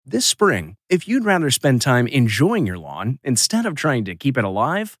This spring, if you'd rather spend time enjoying your lawn instead of trying to keep it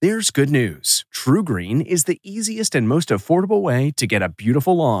alive, there's good news. True Green is the easiest and most affordable way to get a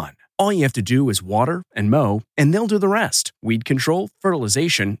beautiful lawn. All you have to do is water and mow, and they'll do the rest. Weed control,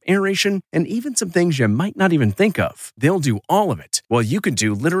 fertilization, aeration, and even some things you might not even think of. They'll do all of it, while you can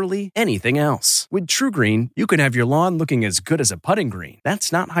do literally anything else. With True Green, you can have your lawn looking as good as a putting green.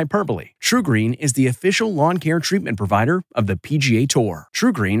 That's not hyperbole. True Green is the official lawn care treatment provider of the PGA Tour.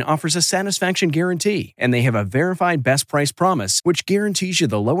 True Green offers a satisfaction guarantee, and they have a verified best price promise, which guarantees you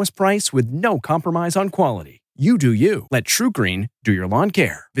the lowest price with no compromise on quality. You do you. Let True Green do your lawn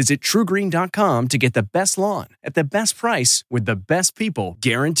care. Visit truegreen.com to get the best lawn at the best price with the best people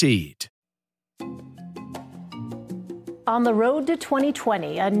guaranteed. On the road to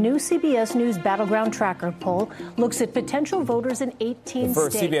 2020, a new CBS News Battleground Tracker poll looks at potential voters in 18 states. The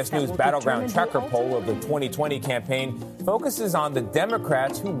first CBS News Battleground Tracker poll of the 2020 campaign focuses on the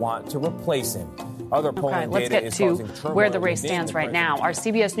Democrats who want to replace him. Other polling let's data get is to causing turmoil where the race within stands the right now. Our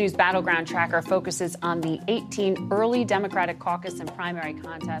CBS News Battleground Tracker focuses on the 18 early Democratic caucus and primary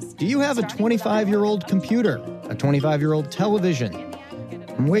contests. Do you have a 25-year-old computer, a 25-year-old television?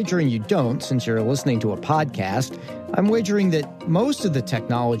 I'm wagering you don't, since you're listening to a podcast. I'm wagering that most of the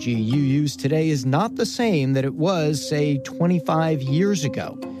technology you use today is not the same that it was, say, 25 years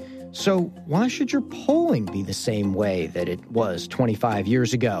ago. So why should your polling be the same way that it was 25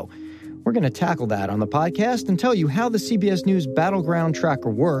 years ago? We're going to tackle that on the podcast and tell you how the CBS News Battleground Tracker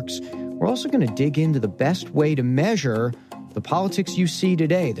works. We're also going to dig into the best way to measure the politics you see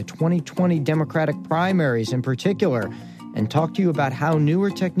today, the 2020 Democratic primaries in particular, and talk to you about how newer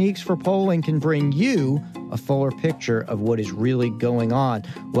techniques for polling can bring you a fuller picture of what is really going on.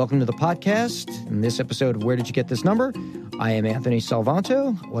 Welcome to the podcast. In this episode of Where Did You Get This Number? I am Anthony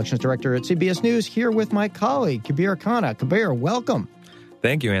Salvanto, elections director at CBS News, here with my colleague, Kabir Khanna. Kabir, welcome.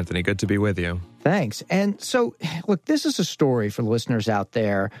 Thank you, Anthony. Good to be with you. Thanks. And so, look, this is a story for listeners out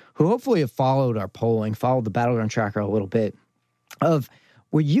there who hopefully have followed our polling, followed the Battleground Tracker a little bit, of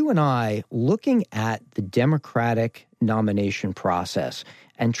where you and I looking at the Democratic nomination process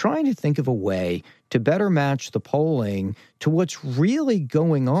and trying to think of a way to better match the polling to what's really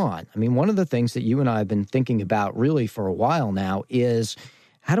going on. I mean, one of the things that you and I have been thinking about really for a while now is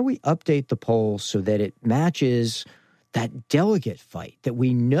how do we update the poll so that it matches that delegate fight that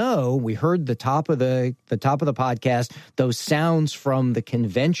we know. We heard the top of the podcast, those sounds from the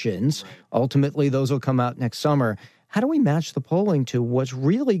conventions. Right. Ultimately, those will come out next summer. How do we match the polling to what's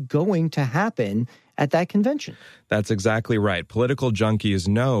really going to happen at that convention? That's exactly right. Political junkies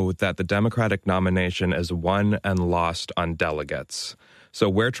know that the Democratic nomination is won and lost on delegates. So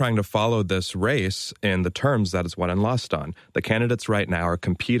we're trying to follow this race in the terms that it's won and lost on. The candidates right now are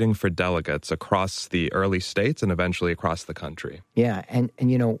competing for delegates across the early states and eventually across the country. Yeah, and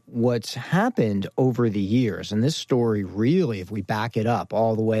you know, what's happened over the years, and this story really, if we back it up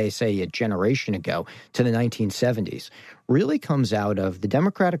all the way, say, a generation ago to the 1970s, really comes out of the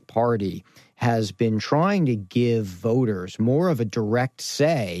Democratic Party has been trying to give voters more of a direct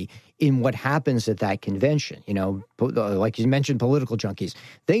say in what happens at that convention. You know, like you mentioned, political junkies,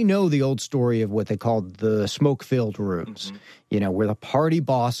 they know the old story of what they called the smoke-filled rooms, you know, where the party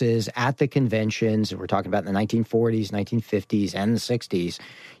bosses at the conventions, we're talking about in the 1940s, 1950s, and the 60s,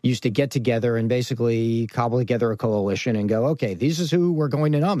 used to get together and basically cobble together a coalition and go, okay, this is who we're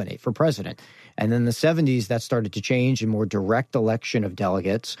going to nominate for president. And then the 70s, that started to change, a more direct election of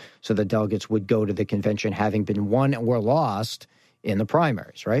delegates. So the delegates would go to the convention having been won or lost in the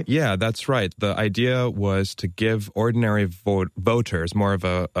primaries, right? Yeah, that's right. The idea was to give ordinary voters more of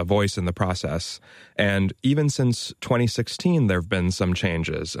a voice in the process. And even since 2016, there have been some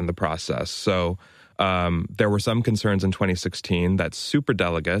changes in the process. So there were some concerns in 2016 that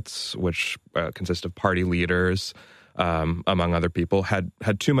superdelegates, which consist of party leaders, among other people, had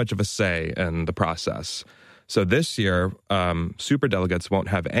too much of a say in the process. So this year, superdelegates won't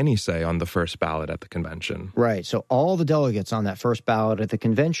have any say on the first ballot at the convention. Right. So all the delegates on that first ballot at the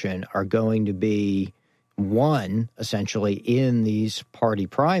convention are going to be won, essentially, in these party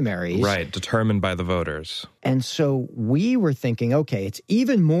primaries. Right, determined by the voters. And so we were thinking, okay, it's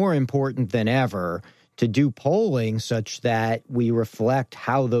even more important than ever to do polling such that we reflect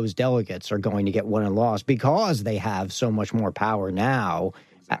how those delegates are going to get won and lost because they have so much more power now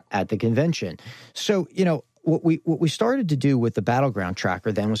at the convention. So, you know, what we started to do with the Battleground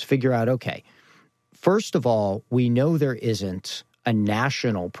Tracker then was figure out, okay, first of all, we know there isn't a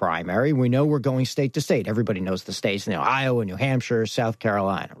national primary. We know we're going state to state. Everybody knows the states, Iowa, New Hampshire, South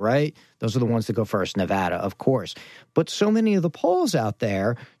Carolina, right? Those are the ones that go first, Nevada, of course. But so many of the polls out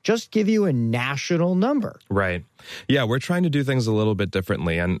there just give you a national number. Right. Yeah, we're trying to do things a little bit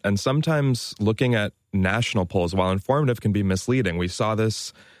differently. And sometimes looking at national polls, while informative, can be misleading. We saw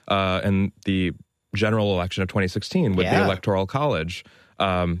this in the general election of 2016 with the Electoral College.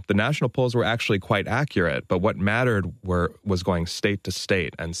 The national polls were actually quite accurate, but what mattered was going state to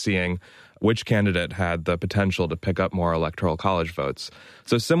state and seeing which candidate had the potential to pick up more Electoral College votes.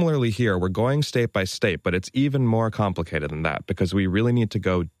 So similarly here, we're going state by state, but it's even more complicated than that because we really need to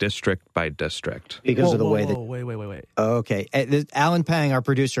go district by district. Because of the way that... Wait. Okay. Alan Pang, our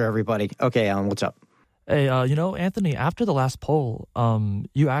producer, everybody. Okay, Alan, what's up? Hey, Anthony, after the last poll,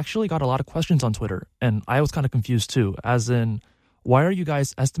 you actually got a lot of questions on Twitter, and I was kind of confused too, as in, why are you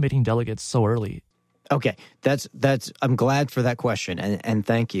guys estimating delegates so early? Okay, that's. I'm glad for that question, and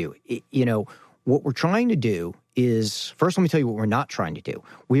thank you. What we're trying to do is, first let me tell you what we're not trying to do.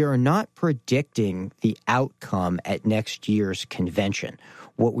 We are not predicting the outcome at next year's convention.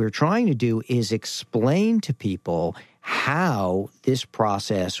 What we're trying to do is explain to people how this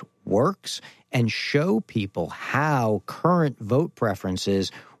process works and show people how current vote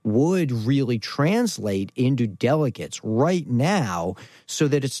preferences would really translate into delegates right now so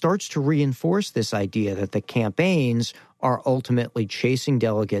that it starts to reinforce this idea that the campaigns are ultimately chasing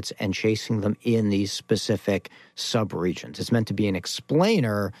delegates and chasing them in these specific subregions. It's meant to be an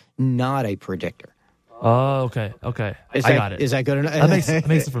explainer, not a predictor. Oh, okay. I got it. Is that good enough? That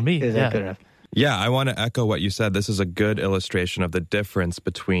makes it for me. Is that good enough? Yeah, I want to echo what you said. This is a good illustration of the difference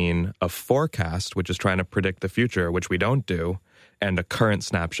between a forecast, which is trying to predict the future, which we don't do, and a current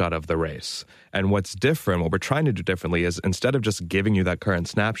snapshot of the race. And what's different, what we're trying to do differently is instead of just giving you that current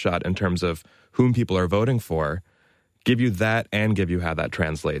snapshot in terms of whom people are voting for, give you that and give you how that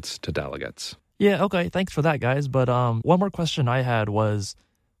translates to delegates. Yeah, okay, thanks for that, guys. But one more question I had was,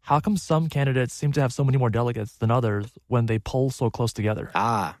 how come some candidates seem to have so many more delegates than others when they poll so close together?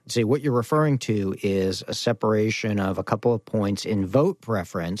 See, what you're referring to is a separation of a couple of points in vote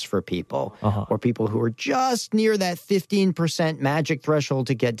preference for people, or people who are just near that 15% magic threshold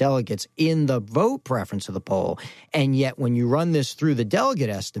to get delegates in the vote preference of the poll. And yet, when you run this through the delegate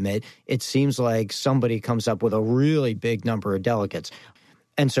estimate, it seems like somebody comes up with a really big number of delegates.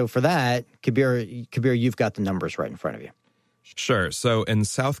 And so for that, Kabir, you've got the numbers right in front of you. Sure. So in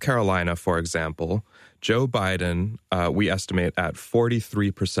South Carolina, for example, Joe Biden, we estimate at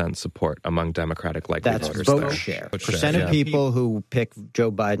 43% support among Democratic likely voters. That's vote share. Percent of people who pick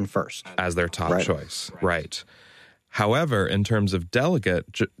Joe Biden first. As their top choice. Right. However, in terms of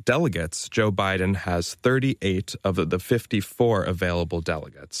delegates, Joe Biden has 38 of the 54 available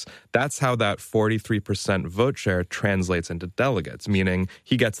delegates. That's how that 43% vote share translates into delegates, meaning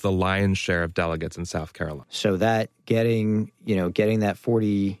he gets the lion's share of delegates in South Carolina. So that getting that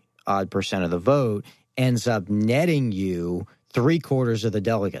 40% of the vote ends up netting you 3/4 of the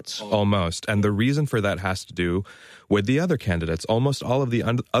delegates. Almost. And the reason for that has to do with the other candidates. Almost all of the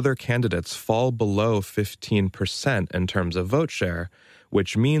other candidates fall below 15% in terms of vote share,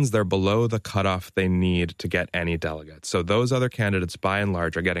 which means they're below the cutoff they need to get any delegates. So those other candidates, by and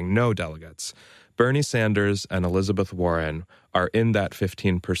large, are getting no delegates. Bernie Sanders and Elizabeth Warren are in that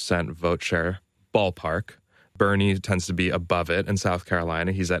 15% vote share ballpark. Bernie tends to be above it in South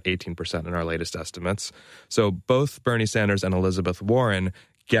Carolina. He's at 18% in our latest estimates. So both Bernie Sanders and Elizabeth Warren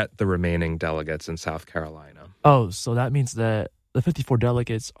get the remaining delegates in South Carolina. Oh, so that means that the 54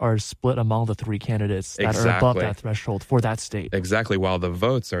 delegates are split among the three candidates that are above that threshold for that state. Exactly, while the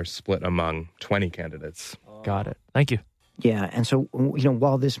votes are split among 20 candidates. Got it. Thank you. Yeah, and so,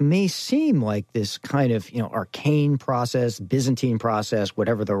 while this may seem like this kind of, arcane process, Byzantine process,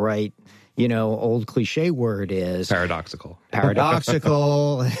 whatever the right, old cliche word is. Paradoxical,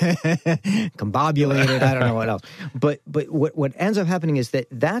 combobulated, I don't know what else. But what ends up happening is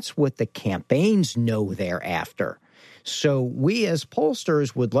that's what the campaigns know they're after. So we as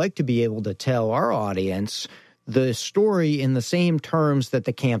pollsters would like to be able to tell our audience the story in the same terms that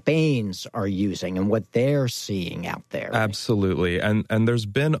the campaigns are using and what they're seeing out there. Absolutely. And there's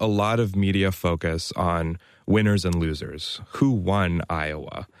been a lot of media focus on winners and losers, who won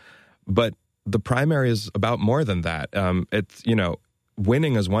Iowa. But the primary is about more than that. It's,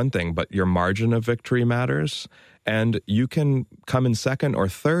 winning is one thing, but your margin of victory matters. And you can come in second or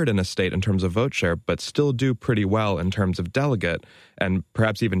third in a state in terms of vote share, but still do pretty well in terms of delegate and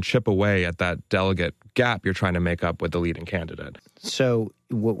perhaps even chip away at that delegate gap you're trying to make up with the leading candidate. So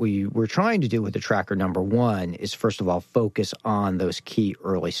what we were trying to do with the tracker number one is, first of all, focus on those key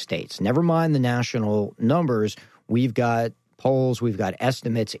early states. Never mind the national numbers. We've got polls. We've got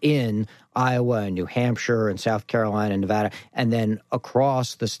estimates in Iowa and New Hampshire and South Carolina and Nevada, and then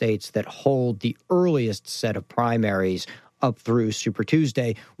across the states that hold the earliest set of primaries up through Super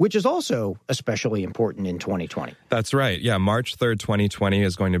Tuesday, which is also especially important in 2020. That's right. Yeah, March 3rd, 2020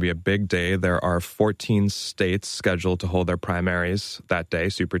 is going to be a big day. There are 14 states scheduled to hold their primaries that day,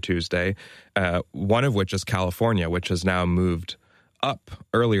 Super Tuesday, one of which is California, which has now moved up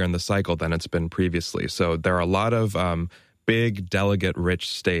earlier in the cycle than it's been previously. So there are a lot of big delegate-rich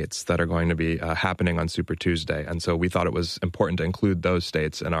states that are going to be happening on Super Tuesday. And so we thought it was important to include those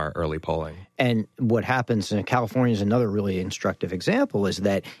states in our early polling. And what happens in California is another really instructive example is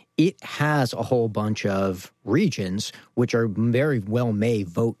that it has a whole bunch of regions which are very well may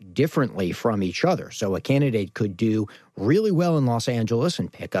vote differently from each other. So a candidate could do really well in Los Angeles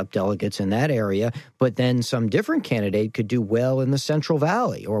and pick up delegates in that area, but then some different candidate could do well in the Central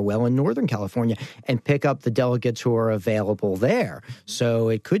Valley or well in Northern California and pick up the delegates who are available there. So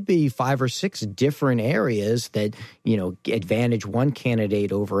it could be 5 or 6 different areas that, advantage one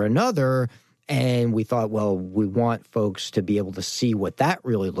candidate over another. And we thought, well, we want folks to be able to see what that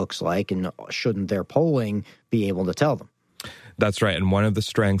really looks like, and shouldn't their polling be able to tell them? That's right. And one of the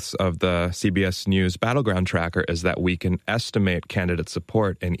strengths of the CBS News Battleground Tracker is that we can estimate candidate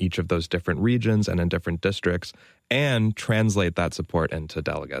support in each of those different regions and in different districts and translate that support into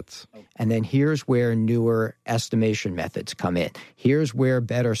delegates. And then here's where newer estimation methods come in. Here's where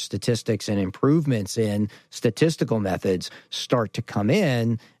better statistics and improvements in statistical methods start to come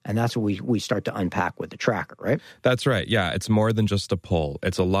in, and that's what we start to unpack with the tracker, right? That's right. Yeah, it's more than just a poll.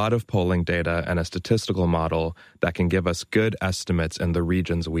 It's a lot of polling data and a statistical model that can give us good estimates in the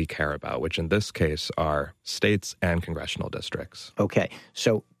regions we care about, which in this case are states and congressional districts. Okay,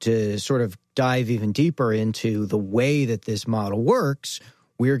 so to sort of dive even deeper into the way that this model works,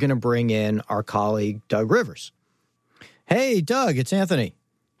 we're going to bring in our colleague, Doug Rivers. Hey, Doug, it's Anthony.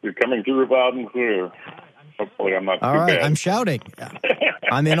 You're coming through loud and clear. Hopefully I'm not too bad. All right, I'm shouting.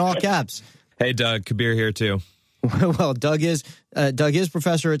 I'm in all caps. Hey, Doug, Kabir here too. Well, Doug is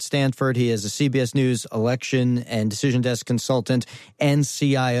professor at Stanford. He is a CBS News election and decision desk consultant and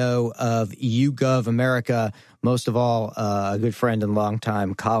CIO of YouGov America. Most of all, a good friend and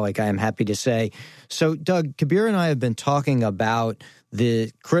longtime colleague, I am happy to say. So, Doug, Kabir and I have been talking about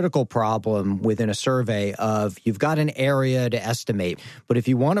the critical problem within a survey of you've got an area to estimate, but if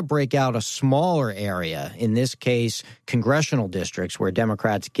you want to break out a smaller area, in this case, congressional districts where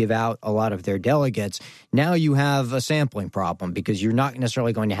Democrats give out a lot of their delegates, now you have a sampling problem because you're not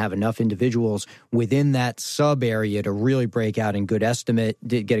necessarily going to have enough individuals within that sub area to really break out and get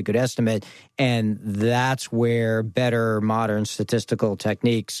a good estimate. And that's where better modern statistical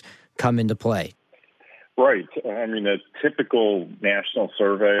techniques come into play. Right. I mean, a typical national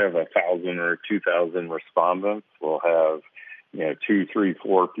survey of 1,000 or 2,000 respondents will have, 2, 3,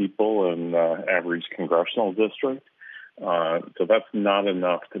 4 people in average congressional district. So that's not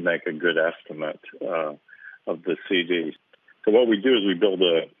enough to make a good estimate of the CD. So what we do is we build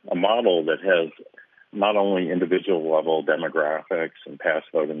a model that has not only individual level demographics and past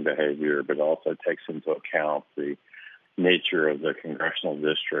voting behavior, but also takes into account the nature of the congressional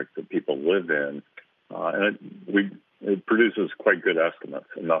district that people live in. And it produces quite good estimates,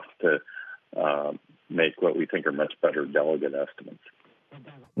 enough to make what we think are much better delegate estimates.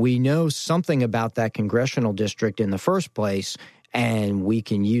 We know something about that congressional district in the first place, and we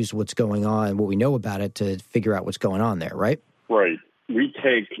can use what's going on, what we know about it, to figure out what's going on there, right? Right. We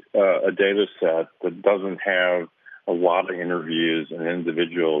take a data set that doesn't have a lot of interviews in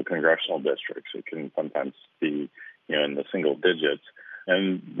individual congressional districts. It can sometimes be, in the single digits.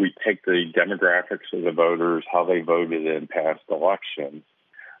 And we take the demographics of the voters, how they voted in past elections,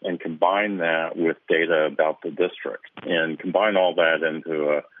 and combine that with data about the district, and combine all that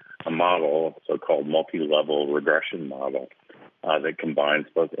into a model, a so-called multi-level regression model, that combines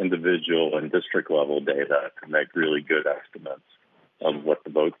both individual and district-level data to make really good estimates of what the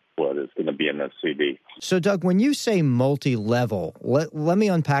vote split is going to be in the CD. So, Doug, when you say multi-level, let me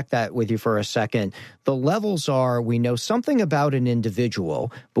unpack that with you for a second. The levels are, we know something about an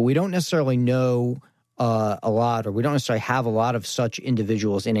individual, but we don't necessarily know a lot, or we don't necessarily have a lot of such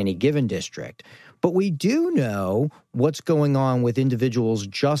individuals in any given district. But we do know what's going on with individuals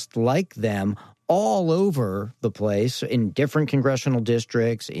just like them all over the place in different congressional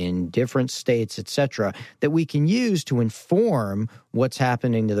districts, in different states, et cetera, that we can use to inform what's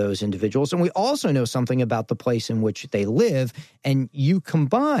happening to those individuals. And we also know something about the place in which they live, and you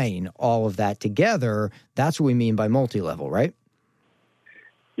combine all of that together. That's what we mean by multi-level, right?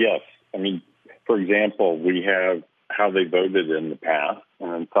 Yes. I mean, for example, we have how they voted in the past.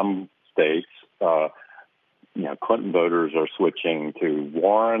 And in some states, Clinton voters are switching to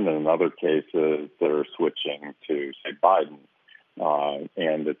Warren, and in other cases, they're switching to, say, Biden.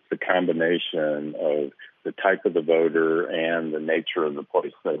 And it's the combination of the type of the voter and the nature of the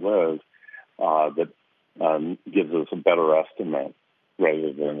place they live that gives us a better estimate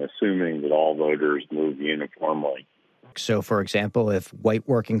rather than assuming that all voters move uniformly. So, for example, if white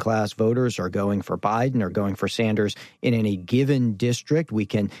working class voters are going for Biden or going for Sanders in any given district, we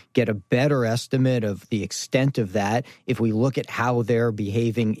can get a better estimate of the extent of that if we look at how they're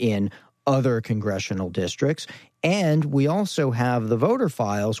behaving in other congressional districts. And we also have the voter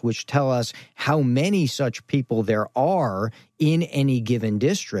files, which tell us how many such people there are in any given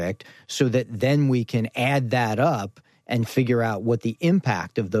district, so that then we can add that up and figure out what the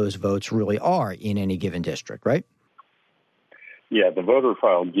impact of those votes really are in any given district, right? Yeah, the voter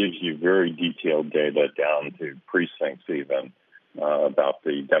file gives you very detailed data down to precincts even about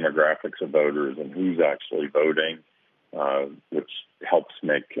the demographics of voters and who's actually voting, which helps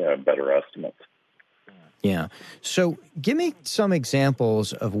make better estimates. Yeah. So give me some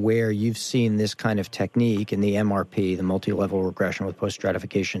examples of where you've seen this kind of technique in the MRP, the multi-level regression with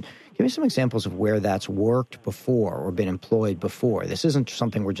post-stratification. Give me some examples of where that's worked before or been employed before. This isn't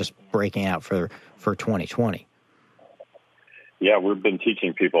something we're just breaking out for 2020. Yeah, we've been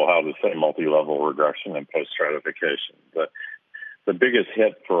teaching people how to say multi-level regression and post-stratification. The biggest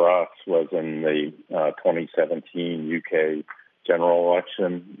hit for us was in the 2017 UK general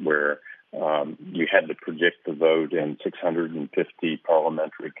election, where you had to predict the vote in 650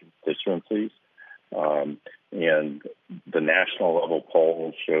 parliamentary constituencies. And the national level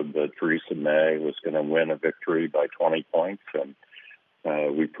poll showed that Theresa May was going to win a victory by 20 points. And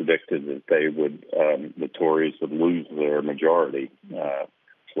we predicted that the Tories would lose their majority,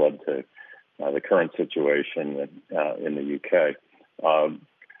 which led to the current situation in the UK.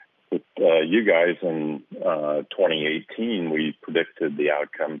 With you guys in 2018, we predicted the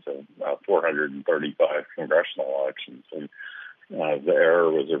outcomes of 435 congressional elections, and the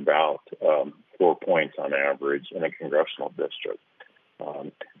error was about 4 points on average in a congressional district,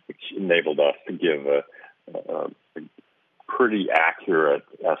 which enabled us to give a pretty accurate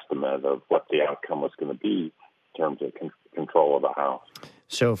estimate of what the outcome was going to be in terms of control of the House.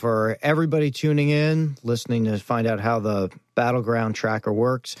 So for everybody tuning in, listening to find out how the Battleground Tracker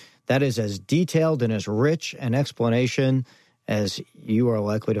works, that is as detailed and as rich an explanation as you are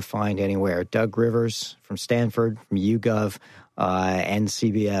likely to find anywhere. Doug Rivers from Stanford, from YouGov, and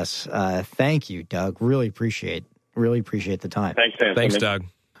CBS. Thank you, Doug. Really appreciate the time. Thanks, Anthony. Thanks, Doug.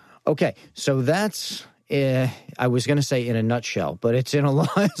 Okay, so that's... I was going to say in a nutshell, but it's a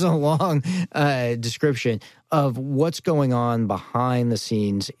long description of what's going on behind the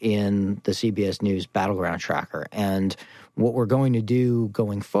scenes in the CBS News Battleground Tracker. And what we're going to do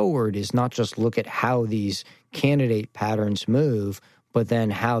going forward is not just look at how these candidate patterns move, but then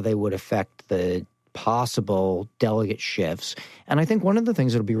how they would affect the possible delegate shifts. And I think one of the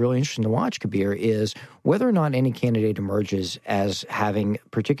things that'll be really interesting to watch, Kabir, is whether or not any candidate emerges as having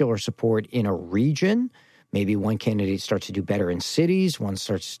particular support in a region. Maybe one candidate starts to do better in cities, one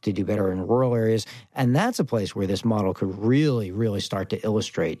starts to do better in rural areas. And that's a place where this model could really, really start to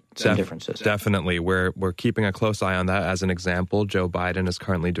illustrate some differences. Definitely. We're keeping a close eye on that. As an example, Joe Biden is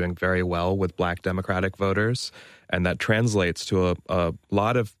currently doing very well with Black Democratic voters, and that translates to a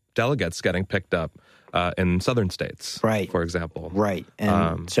lot of delegates getting picked up in southern states, right? For example. Right.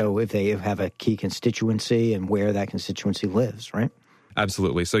 And so if they have a key constituency and where that constituency lives, right?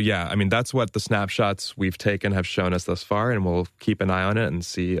 Absolutely. So, yeah, I mean, that's what the snapshots we've taken have shown us thus far, and we'll keep an eye on it and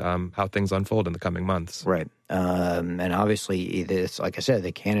see how things unfold in the coming months. Right. And obviously, it's, like I said,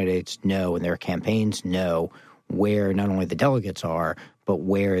 the candidates know and their campaigns know where not only the delegates are, but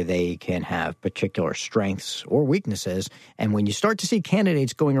where they can have particular strengths or weaknesses. And when you start to see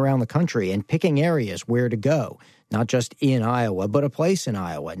candidates going around the country and picking areas where to go, not just in Iowa, but a place in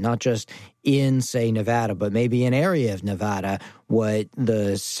Iowa, not just in, say, Nevada, but maybe an area of Nevada, what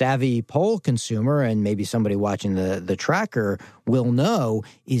the savvy poll consumer and maybe somebody watching the tracker will know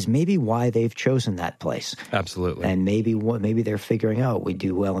is maybe why they've chosen that place. Absolutely. And maybe they're figuring out we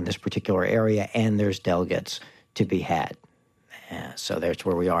do well in this particular area and there's delegates to be had. So that's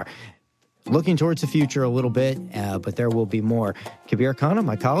where we are. Looking towards the future a little bit, but there will be more. Kabir Khanna,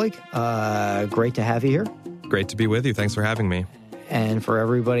 my colleague, great to have you here. Great to be with you. Thanks for having me. And for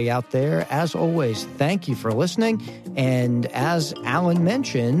everybody out there, as always, thank you for listening. And as Alan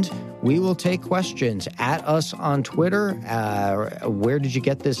mentioned, we will take questions at us on Twitter. Where did you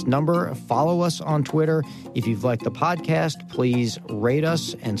get this number? Follow us on Twitter. If you've liked the podcast, please rate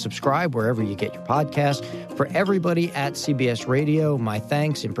us and subscribe wherever you get your podcast. For everybody at CBS Radio, my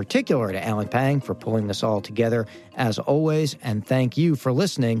thanks in particular to Alan Pang for pulling this all together, as always. And thank you for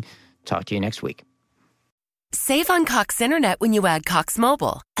listening. Talk to you next week. Save on Cox Internet when you add Cox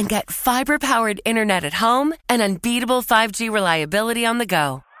Mobile and get fiber-powered internet at home and unbeatable 5G reliability on the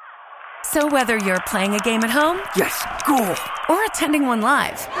go. So whether you're playing a game at home, yes, cool, or attending one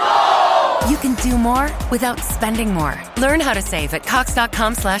live, no! You can do more without spending more. Learn how to save at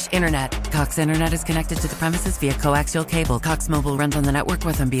cox.com/internet. Cox Internet is connected to the premises via coaxial cable. Cox Mobile runs on the network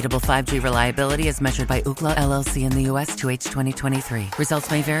with unbeatable 5G reliability as measured by Ookla LLC in the U.S. to H 2023. Results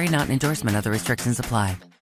may vary, not an endorsement. Other restrictions apply.